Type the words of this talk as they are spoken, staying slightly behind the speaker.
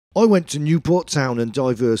I went to Newport Town and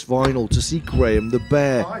Diverse Vinyl to see Graham the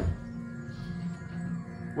Bear. Hi.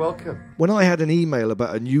 Welcome. When I had an email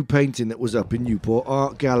about a new painting that was up in Newport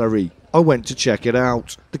Art Gallery, I went to check it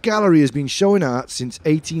out. The gallery has been showing art since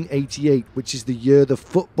 1888, which is the year the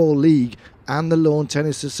Football League and the Lawn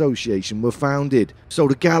Tennis Association were founded, so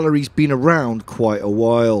the gallery's been around quite a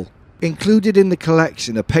while. Included in the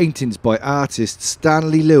collection are paintings by artists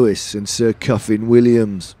Stanley Lewis and Sir Cuffin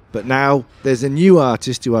Williams. But now there's a new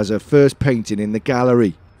artist who has her first painting in the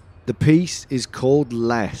gallery. The piece is called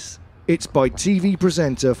Less. It's by TV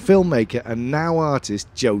presenter, filmmaker and now artist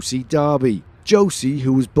Josie D'Arby. Josie,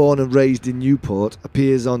 who was born and raised in Newport,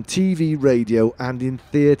 appears on TV, radio and in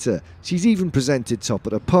theatre. She's even presented Top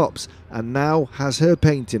of the Pops and now has her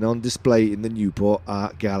painting on display in the Newport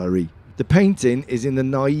Art Gallery. The painting is in the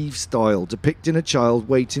naive style, depicting a child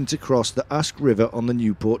waiting to cross the Usk River on the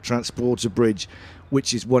Newport Transporter Bridge,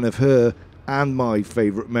 which is one of her and my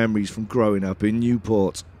favourite memories from growing up in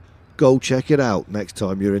Newport. Go check it out next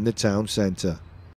time you're in the town centre.